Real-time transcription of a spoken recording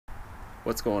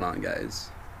What's going on,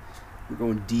 guys? We're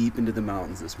going deep into the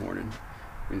mountains this morning.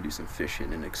 We're gonna do some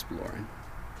fishing and exploring.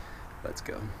 Let's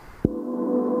go.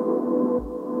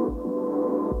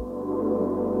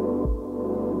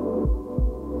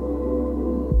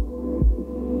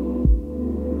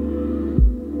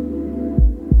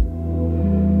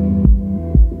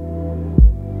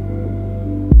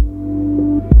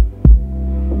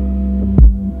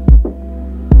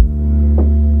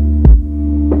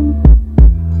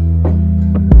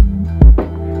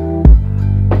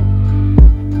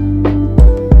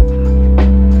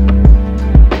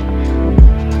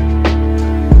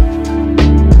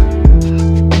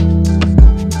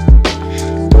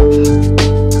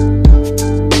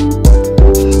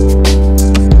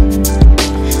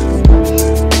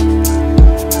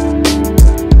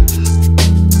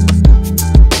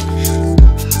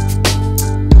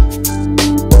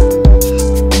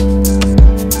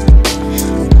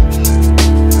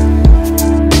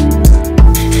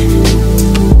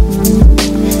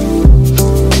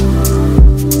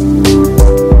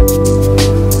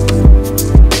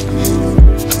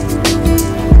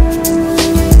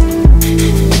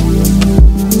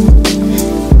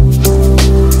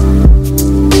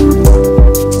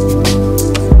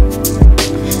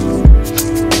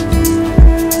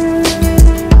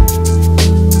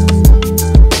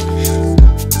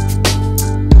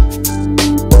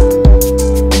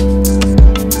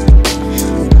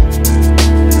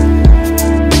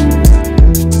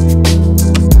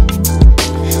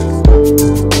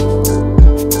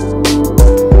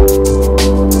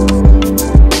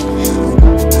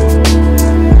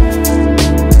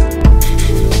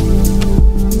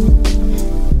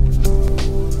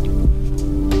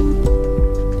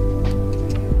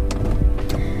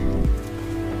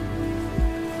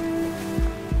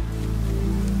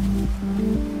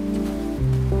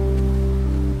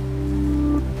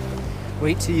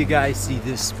 Wait till you guys see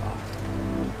this spot.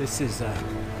 This is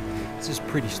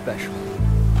pretty special.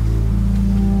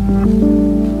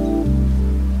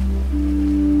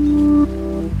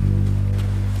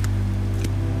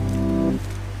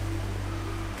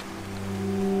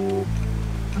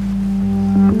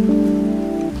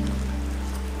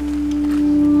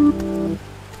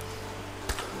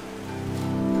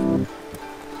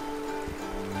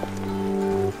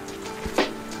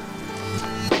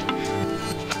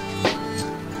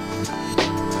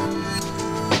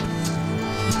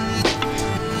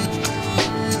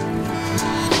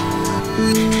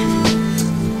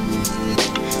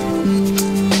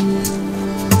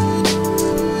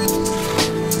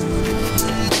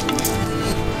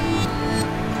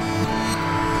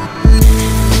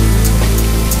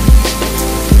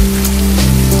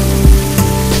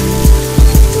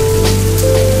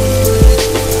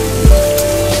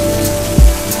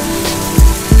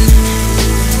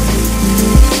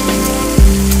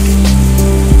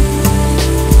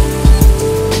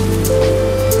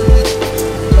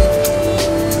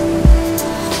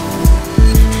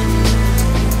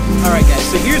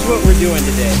 So here's what we're doing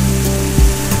today.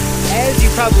 As you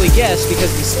probably guessed,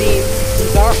 because the steam,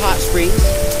 these are hot springs.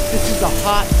 This is a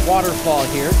hot waterfall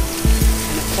here,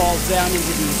 and it falls down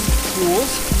into these pools,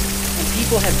 and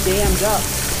people have dammed up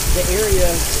the area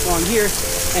along here,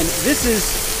 and this is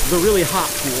the really hot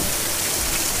pool.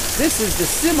 This is the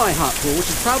semi-hot pool,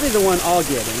 which is probably the one I'll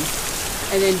get in,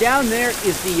 and then down there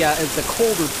is the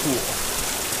colder pool.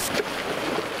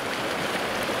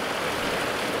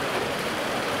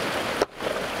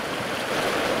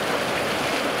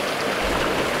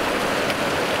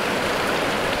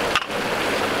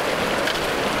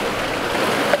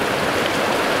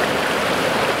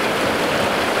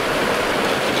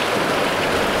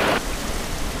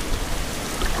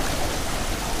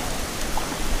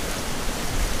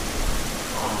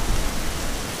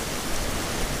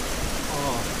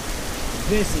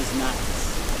 This is nice.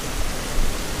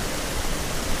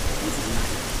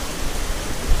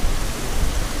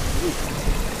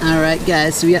 All right,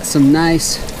 guys, so we got some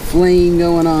nice flame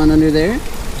going on under there.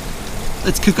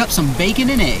 Let's cook up some bacon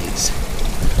and eggs.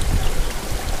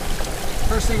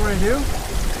 First thing we're gonna do,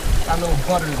 got a little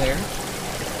butter there.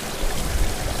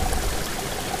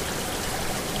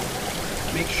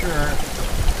 Make sure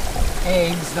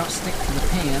eggs don't stick to the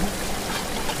pan.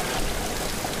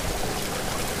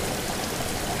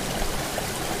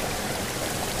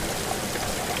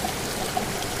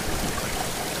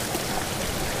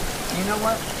 You know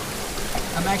what?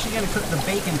 I'm actually going to cook the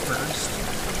bacon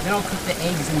first. Then I'll cook the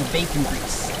eggs in the bacon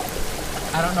grease.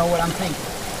 I don't know what I'm thinking.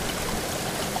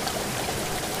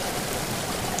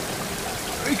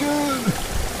 Bacon!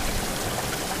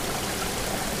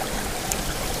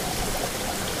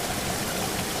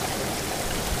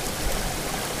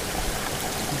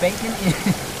 bacon in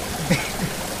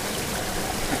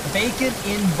bacon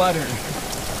in butter.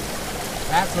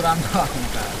 That's what I'm talking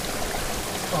about.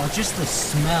 Oh, just the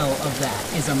smell of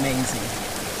that is amazing.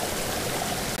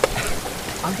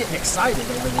 I'm getting excited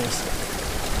over this.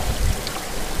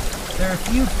 There are a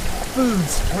few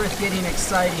foods worth getting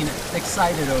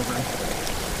excited over.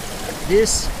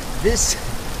 This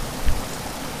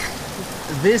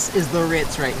is the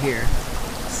Ritz right here.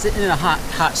 Sitting in a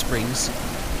hot springs.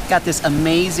 Got this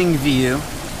amazing view.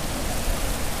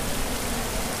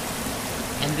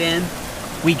 And then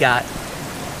we got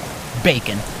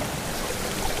bacon.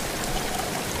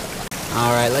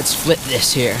 All right, let's flip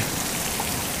this here.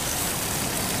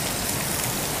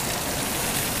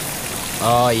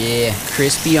 Oh yeah,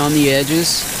 crispy on the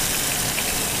edges.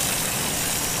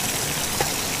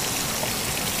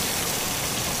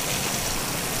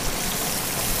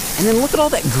 And then look at all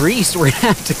that grease we're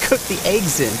gonna have to cook the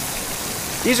eggs in.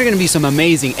 These are gonna be some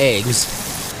amazing eggs.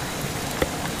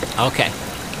 Okay.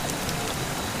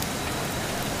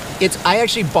 I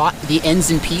actually bought the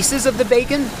ends and pieces of the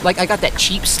bacon. Like I got that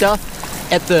cheap stuff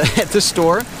at the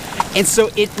store. And so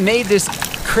it made this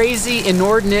crazy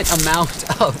inordinate amount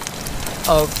of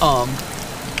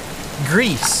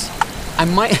grease. I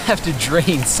might have to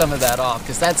drain some of that off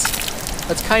because that's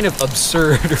kind of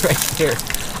absurd right there.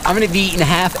 I'm gonna be eating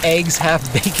half eggs,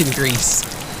 half bacon grease.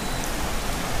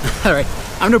 All right,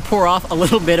 I'm gonna pour off a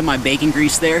little bit of my bacon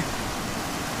grease there.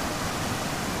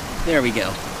 There we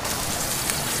go.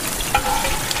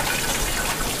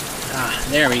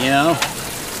 There we go.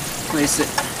 Place it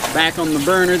back on the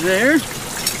burner there.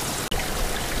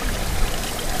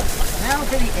 Now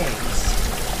for the eggs.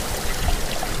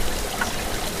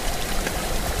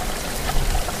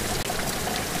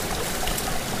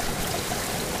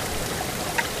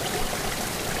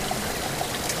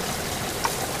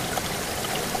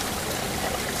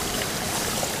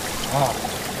 Oh.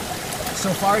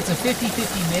 So far it's a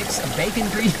 50-50 mix of bacon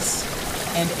grease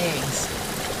and eggs.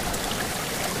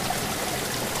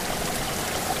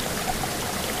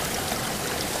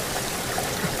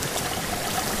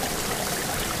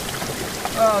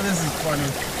 Oh, this is funny.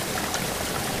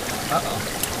 Uh-oh.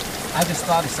 I just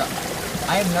thought of something.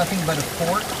 I have nothing but a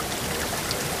fork.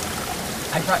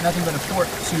 I brought nothing but a fork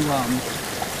to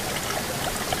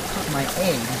cook my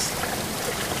eggs.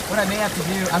 What I may have to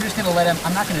do, I'm just going to let them,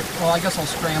 I'm not going to, well, I guess I'll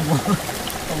scramble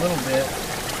a little bit.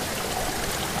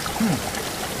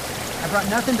 I brought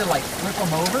nothing to like flip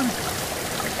them over.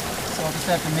 So I'll just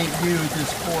have to make do with this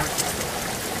fork.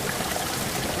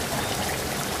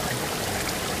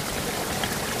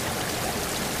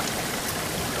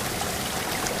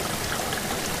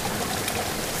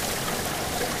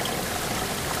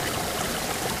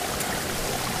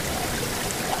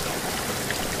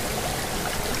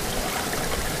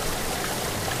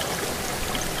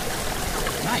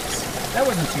 Nice. That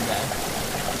wasn't too bad.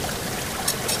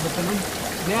 But then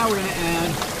now we're going to add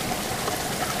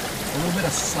a little bit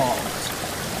of salt.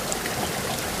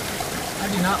 I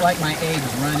do not like my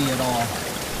eggs runny at all.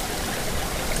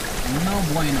 No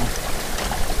bueno.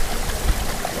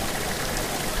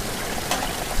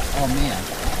 Oh man.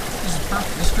 This is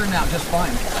perfect. This turned out just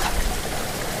fine.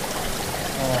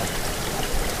 Oh.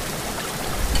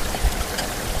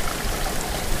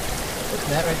 Look at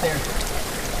that right there.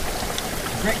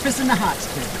 Breakfast in the hot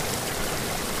spring.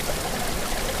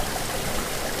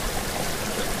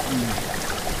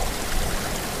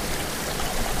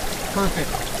 Perfect.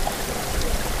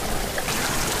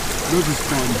 This is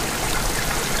fun.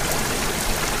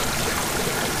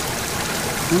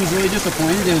 I was really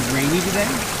disappointed it was rainy today.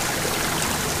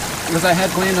 Because I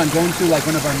had planned on going to like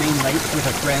one of our main lakes with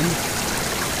a friend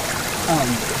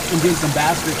and doing some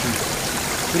bass fishing.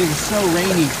 But it was so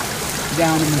rainy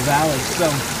down in the valley, so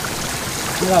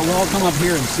well, I'll come up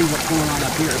here and see what's going on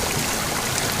up here.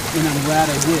 And I'm glad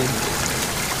I did.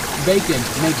 Bacon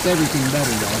makes everything better,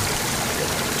 though.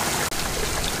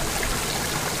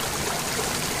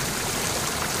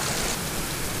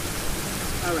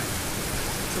 Alright.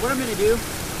 So what I'm going to do,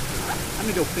 I'm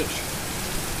going to go fish.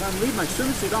 So I'm going to leave my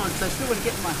swimsuit on because I still want to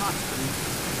get in my hot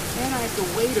spring. And I have to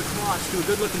wade across to a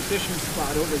good-looking fishing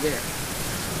spot over there.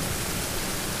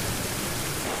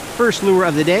 First lure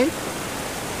of the day.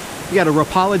 We got a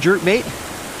Rapala jerkbait.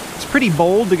 It's pretty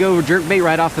bold to go jerkbait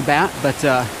right off the bat, but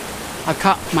I've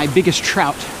caught my biggest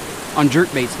trout on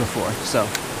jerkbaits before, so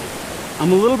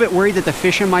I'm a little bit worried that the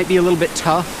fishing might be a little bit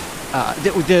tough.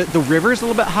 The river's a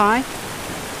little bit high,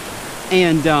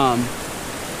 and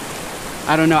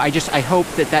I don't know. I hope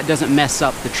that doesn't mess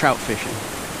up the trout fishing.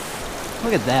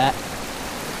 Look at that.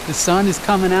 The sun is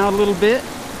coming out a little bit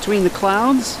between the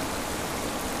clouds.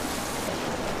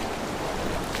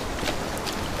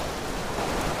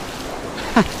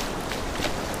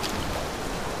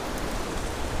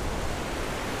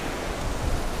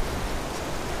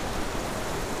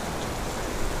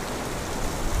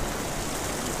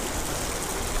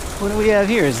 What do we have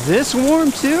here? Is this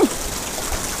warm too?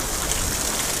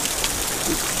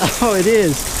 Oh, it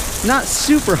is. Not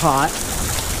super hot.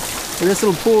 But this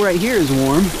little pool right here is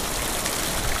warm.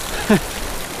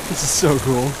 This is so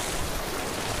cool.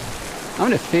 I'm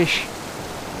gonna fish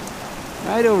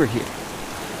right over here.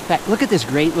 In fact, look at this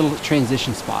great little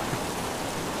transition spot.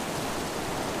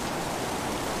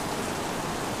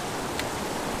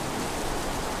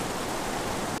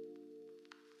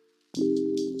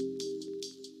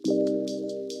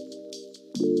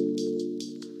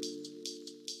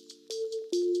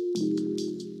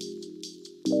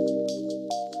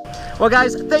 Well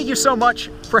guys, thank you so much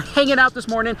for hanging out this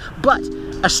morning, but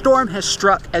a storm has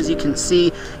struck, as you can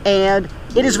see, and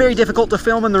it is very difficult to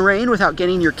film in the rain without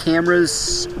getting your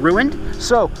cameras ruined.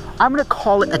 So I'm gonna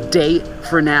call it a day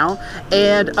for now,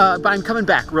 and but I'm coming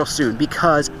back real soon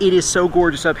because it is so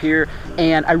gorgeous up here,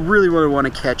 and I really want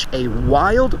to catch a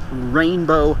wild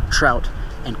rainbow trout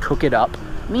and cook it up.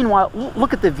 Meanwhile,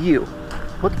 look at the view.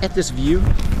 Look at this view.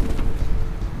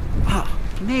 Oh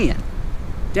man,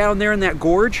 down there in that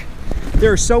gorge.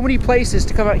 There are so many places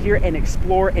to come out here and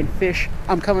explore and fish.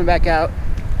 I'm coming back out.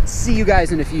 See you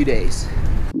guys in a few days.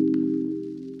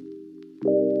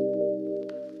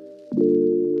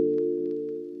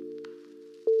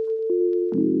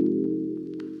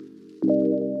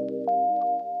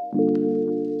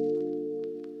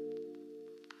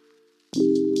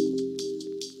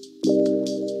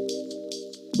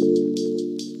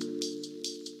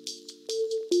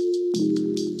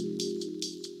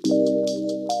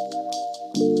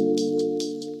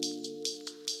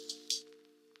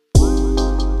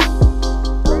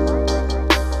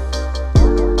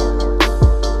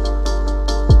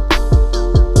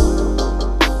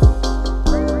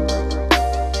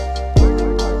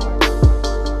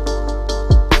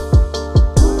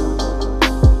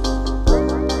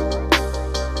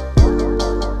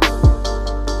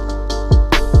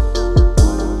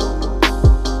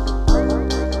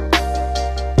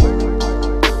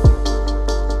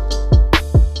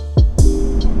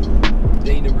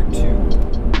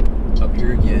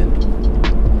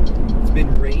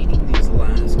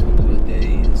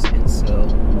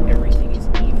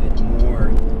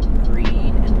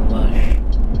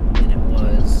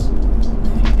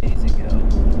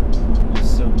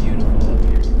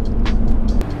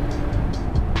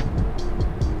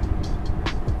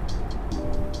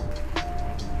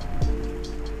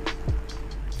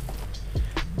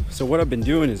 So what I've been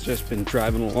doing is just been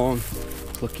driving along,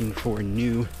 looking for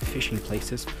new fishing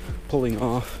places, pulling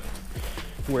off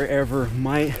wherever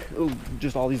might,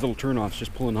 just all these little turnoffs,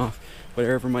 just pulling off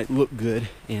wherever might look good,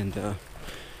 and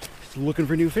just looking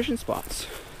for new fishing spots.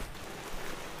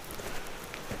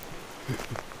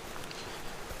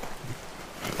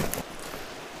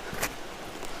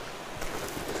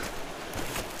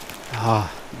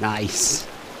 Ah, nice.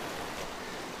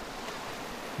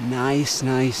 Nice,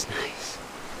 nice, nice.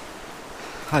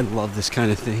 I love this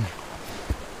kind of thing.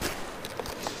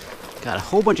 Got a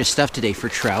whole bunch of stuff today for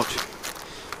trout.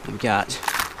 I've got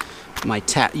my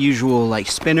usual like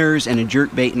spinners and a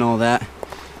jerk bait and all that.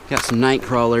 Got some night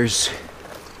crawlers,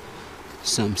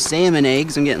 some salmon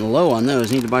eggs. I'm getting low on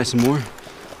those. Need to buy some more.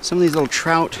 Some of these little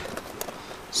trout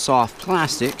soft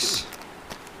plastics.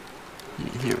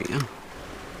 Here we go.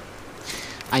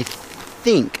 I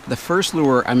think the first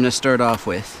lure I'm going to start off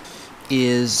with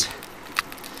is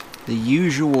the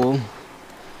usual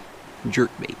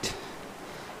jerkbait.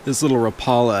 This little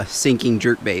Rapala sinking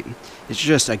jerkbait. It's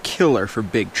just a killer for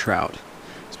big trout,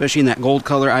 especially in that gold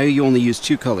color. I only use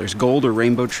two colors, gold or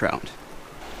rainbow trout.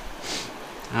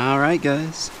 All right,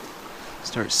 guys,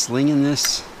 start slinging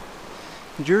this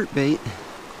jerkbait.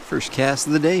 First cast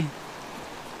of the day.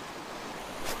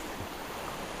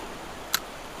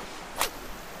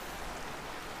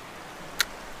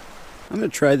 I'm gonna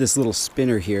try this little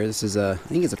spinner here. This is I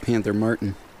think it's a Panther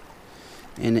Martin,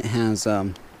 and it has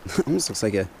almost looks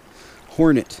like a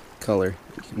hornet color.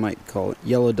 You might call it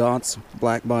yellow dots,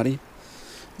 black body.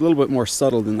 A little bit more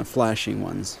subtle than the flashing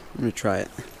ones. I'm gonna try it.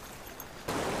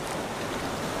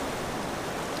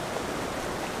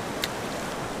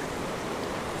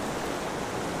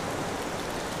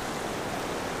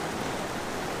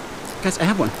 Guys, I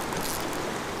have one.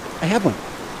 I have one.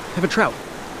 I have a trout.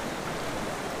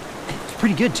 It's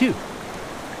pretty good too.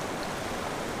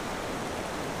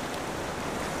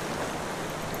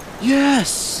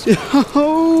 Yes!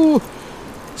 Oh,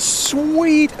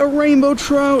 sweet, a rainbow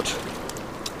trout.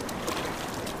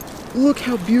 Look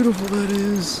how beautiful that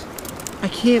is. I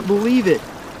can't believe it.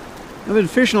 I've been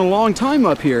fishing a long time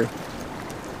up here.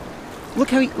 Look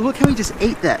how he just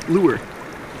ate that lure.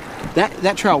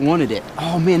 That trout wanted it.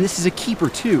 Oh man, this is a keeper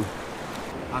too.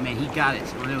 Oh man, he got it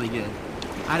really good.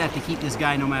 I'd have to keep this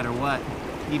guy no matter what,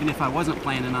 even if I wasn't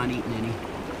planning on eating any.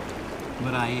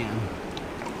 But I am.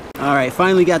 All right,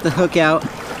 finally got the hook out.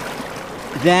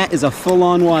 That is a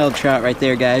full-on wild trout right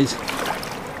there, guys.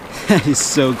 That is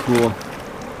so cool.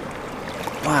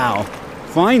 Wow,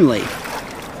 finally.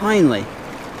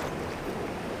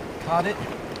 Caught it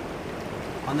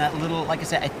on that little, like I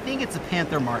said, I think it's a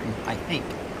panther martin, I think.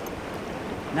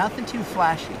 Nothing too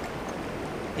flashy.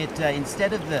 It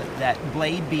instead of that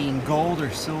blade being gold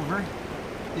or silver,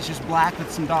 it's just black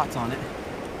with some dots on it.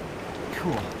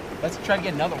 Cool. Let's try to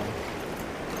get another one.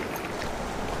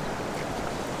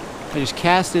 I just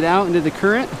cast it out into the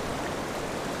current,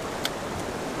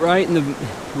 right in the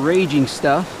raging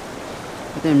stuff,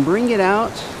 but then bring it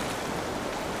out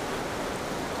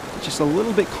just a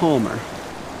little bit calmer.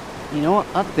 You know what?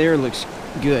 Up there looks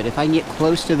good. If I can get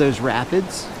close to those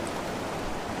rapids,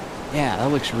 yeah,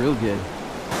 that looks real good.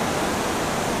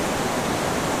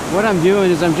 What I'm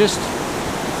doing is I'm just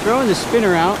throwing the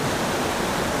spinner out,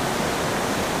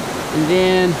 and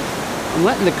then I'm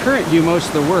letting the current do most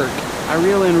of the work. I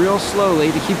reel in real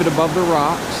slowly to keep it above the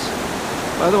rocks.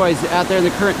 Otherwise, out there in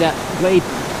the current, that blade,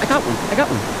 I got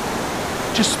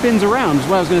one. Just spins around is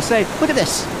what I was gonna say. Look at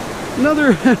this.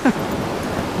 Another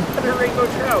rainbow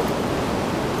trout.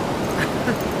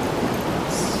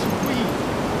 Sweet.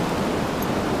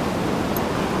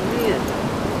 Man.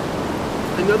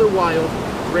 Another wild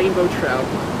rainbow trout.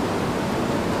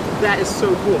 That is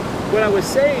so cool. What I was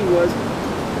saying was,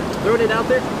 throwing it out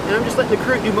there, and I'm just letting the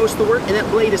current do most of the work, and that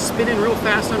blade is spinning real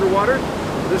fast underwater.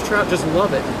 Those trout just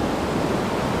love it.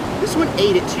 This one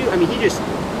ate it too. I mean, he just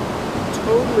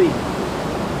totally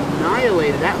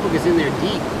annihilated. That hook is in there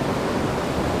deep.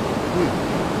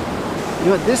 You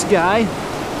know what, this guy,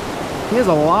 he has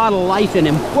a lot of life in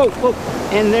him. Whoa, whoa,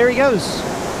 and there he goes.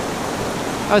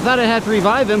 I thought I'd have to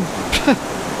revive him.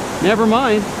 Never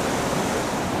mind.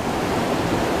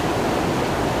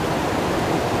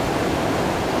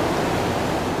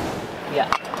 We got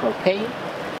propane,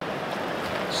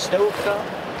 stovetop,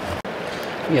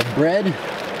 we have bread,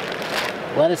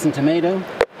 lettuce and tomato,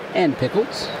 and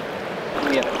pickles.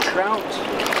 We have a trout,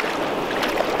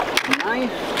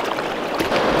 knife.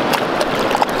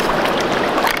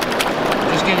 I'm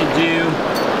just gonna do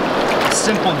a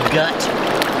simple gut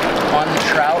on the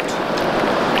trout,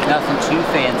 nothing too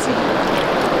fancy.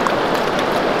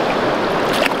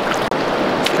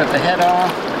 Cut the head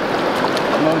off.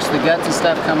 Most of the guts and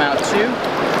stuff come out too.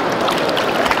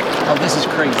 Oh, this is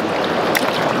crazy.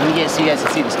 Let me get so you guys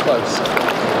can see this close.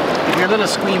 If you're a little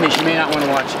squeamish, you may not want to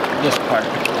watch this part.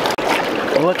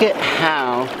 Look at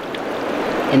how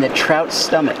in the trout's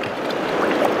stomach.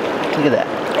 Look at that.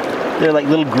 They're like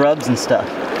little grubs and stuff.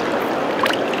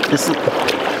 This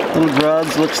little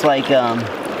grubs looks like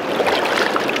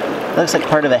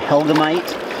part of a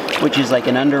helgamite, which is like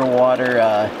an underwater.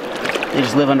 They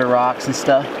just live under rocks and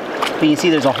stuff. But you can see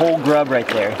there's a whole grub right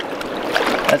there.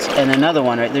 And another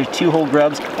one right there. There's two whole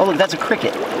grubs. Oh look, that's a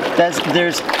cricket.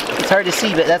 It's hard to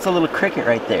see, but that's a little cricket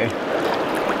right there.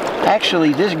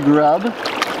 Actually, this grub,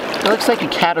 it looks like a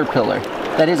caterpillar.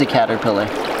 That is a caterpillar.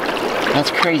 That's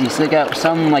crazy. So they got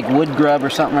some like wood grub or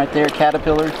something right there,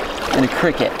 caterpillar, and a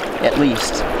cricket at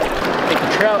least. Take the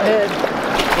trout head,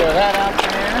 throw that out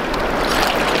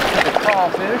there. Take the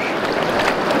crawfish.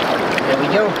 There we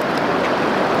go.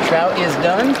 Trout is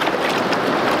done.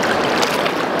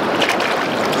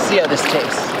 Let's see how this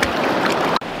tastes.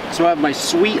 So I have my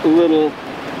sweet little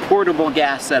portable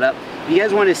gas setup. If you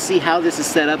guys want to see how this is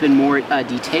set up in more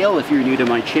detail, if you're new to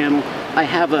my channel, I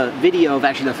have a video of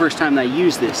actually the first time that I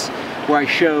used this, where I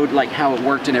showed like how it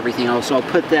worked and everything else. So I'll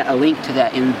put a link to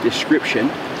that in the description.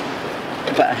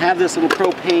 But I have this little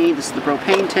propane. This is the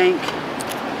propane tank,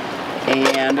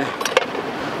 and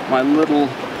my little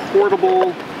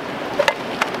portable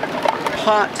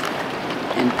pot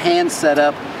and pan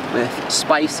setup with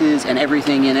spices and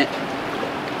everything in it.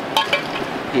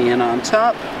 Pan on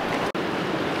top.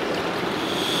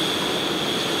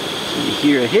 You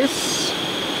hear a hiss.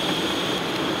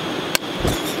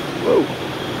 Whoa.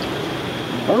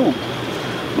 Boom.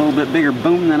 A little bit bigger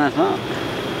boom than I thought.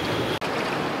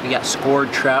 We got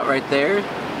scored trout right there.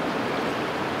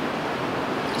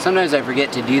 Sometimes I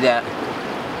forget to do that.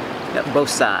 Got both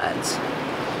sides.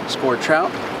 Scored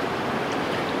trout.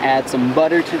 Add some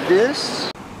butter to this.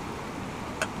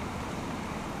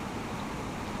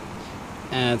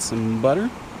 Add some butter.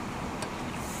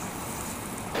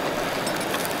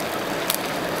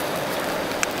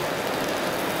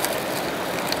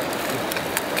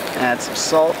 Add some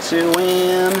salt to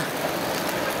him.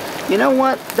 You know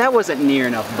what? That wasn't near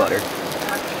enough butter.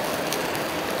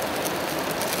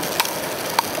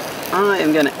 I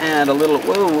am going to add a little...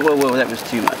 Whoa, that was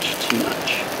too much.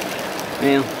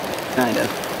 Well, kind of.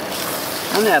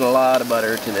 I'm going to add a lot of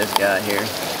butter to this guy here.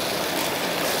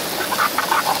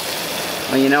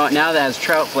 Well, you know what? Now that has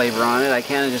trout flavor on it, I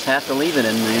kind of just have to leave it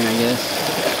in there, I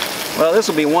guess. Well, this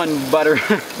will be one buttery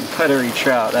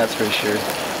trout, that's for sure.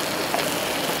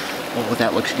 Oh,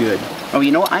 that looks good. Oh,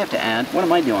 you know what? I have to add. What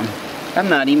am I doing? I'm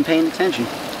not even paying attention.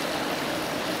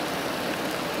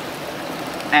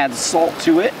 Add salt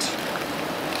to it.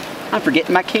 I'm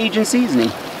forgetting my Cajun seasoning.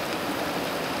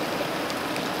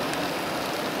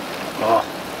 Oh,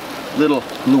 little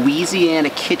Louisiana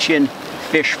kitchen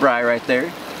fish fry right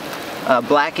there.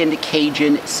 Blackened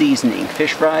Cajun seasoning.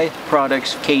 Fish fry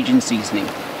products, Cajun seasoning.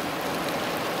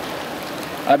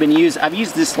 I've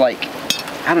used this like,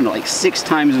 I don't know, like 6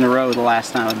 times in a row the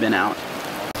last time I've been out.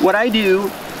 What I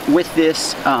do with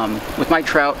this, with my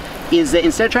trout, is that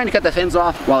instead of trying to cut the fins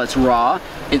off while it's raw,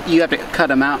 you have to cut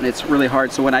them out and it's really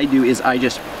hard. So what I do is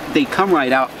they come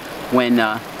right out when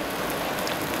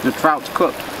the trout's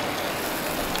cooked.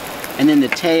 And then the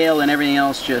tail and everything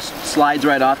else just slides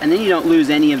right off, and then you don't lose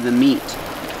any of the meat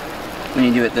when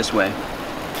you do it this way.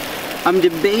 I'm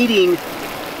debating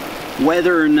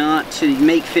whether or not to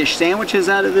make fish sandwiches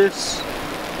out of this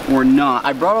or not.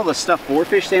 I brought all the stuff for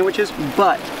fish sandwiches,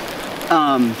 but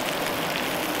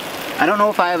I don't know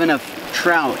if I have enough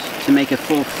trout to make a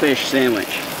full fish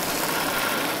sandwich.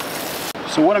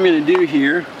 So what I'm going to do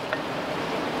here,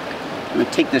 I'm going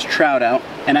to take this trout out,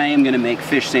 and I am going to make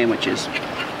fish sandwiches.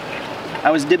 I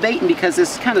was debating because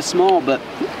this is kind of small, but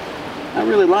I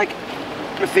really like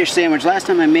a fish sandwich. Last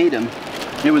time I made them,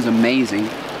 it was amazing.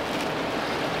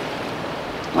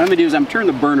 What I'm gonna do is I'm turning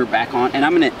the burner back on, and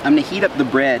I'm gonna heat up the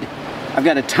bread. I've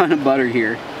got a ton of butter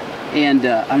here, and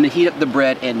I'm gonna heat up the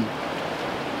bread and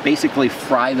basically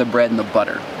fry the bread in the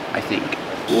butter, I think.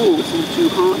 Whoa, it's a little too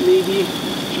hot maybe,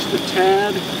 just a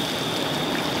tad.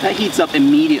 That heats up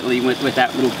immediately with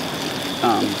that little,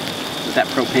 with that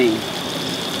propane.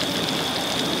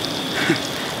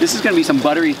 This is gonna be some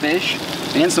buttery fish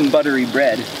and some buttery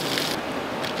bread.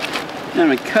 Now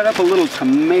I'm gonna cut up a little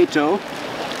tomato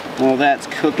while that's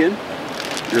cooking,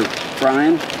 or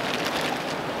frying.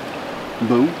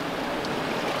 Boom.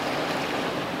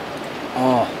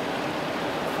 Oh,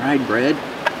 fried bread.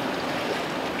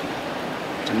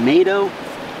 Tomato,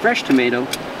 fresh tomato,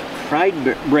 fried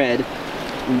bread,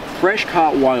 and fresh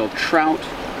caught wild trout,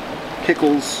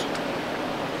 pickles.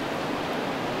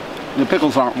 The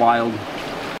pickles aren't wild.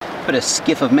 Put a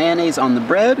skiff of mayonnaise on the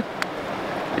bread.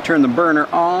 I turn the burner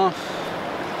off.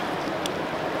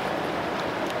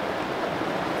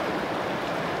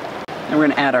 And we're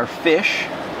going to add our fish.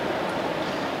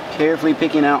 Carefully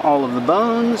picking out all of the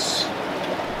bones.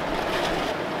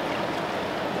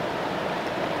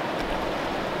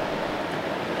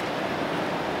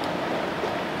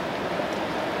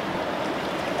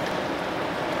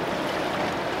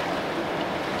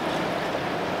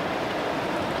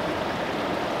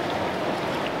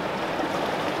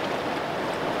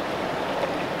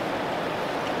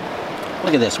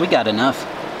 Look at this, we got enough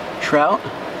trout,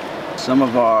 some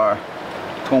of our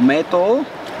tomato,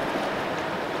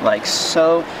 like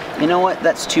so. You know what,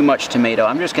 that's too much tomato.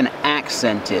 I'm just gonna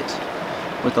accent it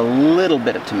with a little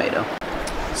bit of tomato.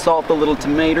 Salt the little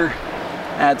tomato,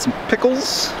 add some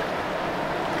pickles.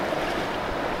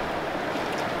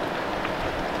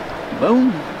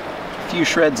 Boom, a few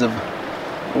shreds of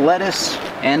lettuce,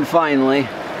 and finally,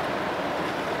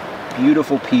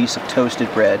 beautiful piece of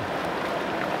toasted bread.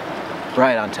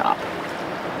 Right on top.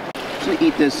 I'm gonna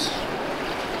eat this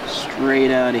straight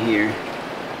out of here.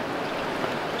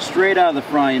 Straight out of the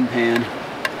frying pan.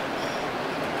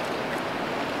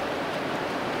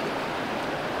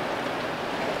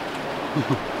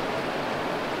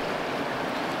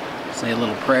 Say a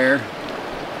little prayer.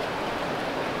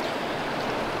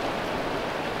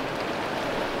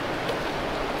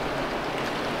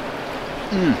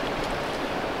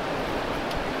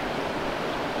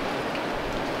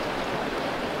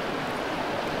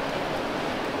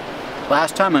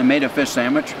 Last time I made a fish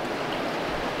sandwich,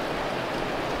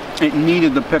 it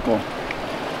needed the pickle.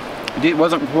 It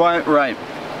wasn't quite right.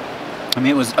 I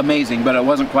mean, it was amazing, but it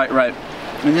wasn't quite right.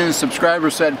 And then a subscriber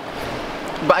said,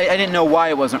 but I didn't know why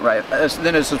it wasn't right.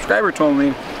 Then a subscriber told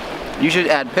me, you should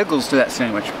add pickles to that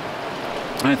sandwich.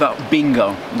 And I thought,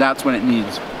 bingo, that's what it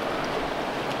needs.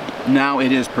 Now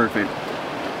it is perfect.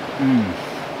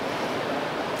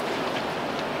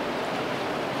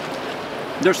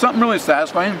 There's something really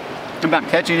satisfying about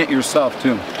catching it yourself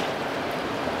too.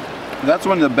 That's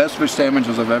one of the best fish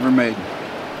sandwiches I've ever made.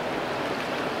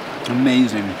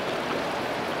 Amazing.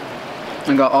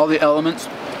 And got all the elements: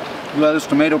 lettuce,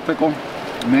 tomato, pickle,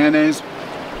 mayonnaise,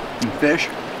 and fish.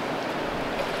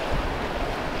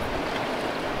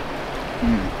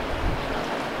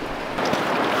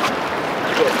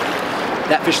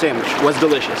 That fish sandwich was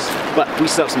delicious, but we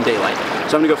still have some daylight.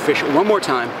 So I'm gonna go fish one more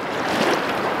time.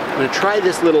 I'm gonna try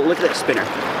this little, look at that spinner.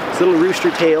 This little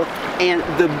rooster tail, and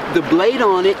the blade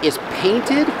on it is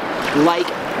painted like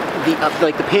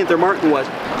the Panther Martin was,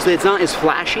 so it's not as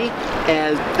flashy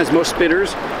as most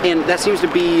spinners, and that seems to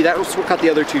be, that was what caught the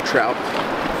other 2 trout.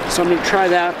 So I'm gonna try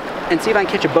that and see if I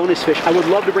can catch a bonus fish. I would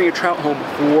love to bring a trout home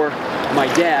for my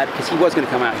dad, because he was gonna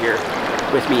come out here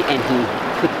with me, and he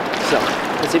couldn't. So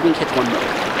let's see if we can catch one more.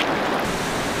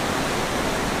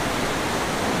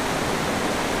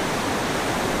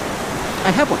 I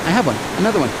have one,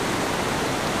 another one.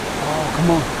 Oh,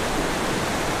 come on.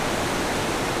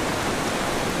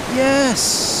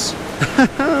 Yes!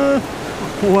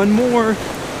 One more.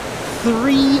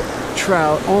 3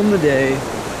 trout on the day.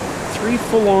 3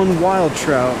 full-on wild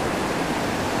trout.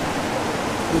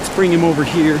 Let's bring him over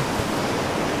here.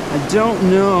 I don't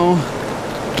know.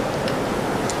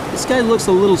 This guy looks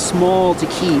a little small to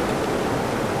keep.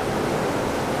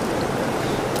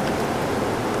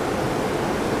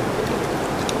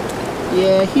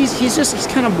 Yeah, he's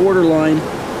kind of borderline.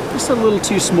 Just a little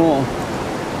too small.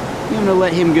 I'm gonna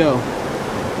let him go.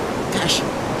 Gosh,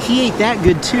 he ate that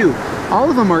good too. All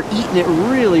of them are eating it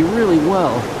really, really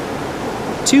well.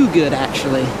 Too good,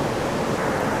 actually.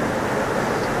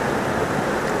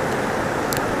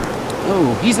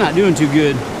 Oh, he's not doing too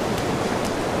good.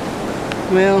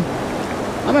 Well,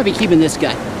 I might be keeping this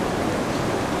guy.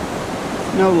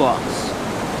 No loss.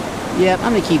 Yep,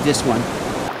 I'm gonna keep this one.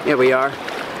 Here we are.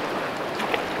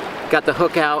 Got the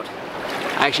hook out.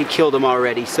 I actually killed him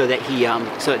already so that he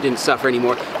so it didn't suffer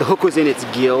anymore. The hook was in its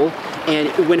gill, and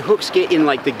when hooks get in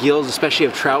like the gills, especially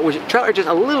of trout, which trout are just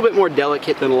a little bit more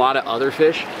delicate than a lot of other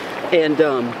fish, and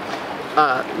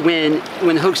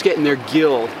when the hooks get in their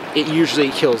gill, it usually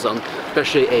kills them,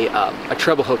 especially a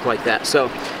treble hook like that. So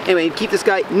anyway, keep this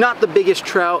guy. Not the biggest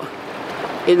trout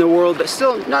in the world, but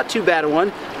still not too bad a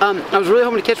one. I was really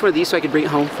hoping to catch one of these so I could bring it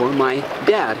home for my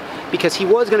dad, because he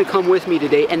was going to come with me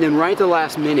today, and then right at the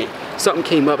last minute something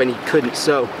came up and he couldn't,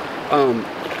 so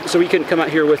he couldn't come out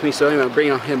here with me. So anyway, I'm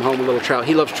bringing him home a little trout.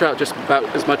 He loves trout just about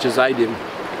as much as I do.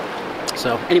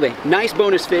 So anyway, nice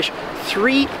bonus fish.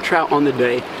 3 trout on the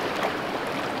day.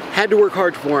 Had to work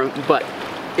hard for him, but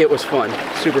it was fun.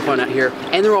 Super fun out here,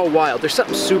 and they're all wild. There's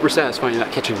something super satisfying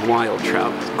about catching wild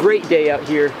trout. Great day out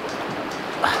here.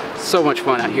 So much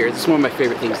fun out here. This is one of my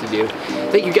favorite things to do.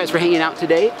 Thank you guys for hanging out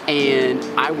today, and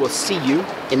I will see you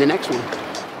in the next one.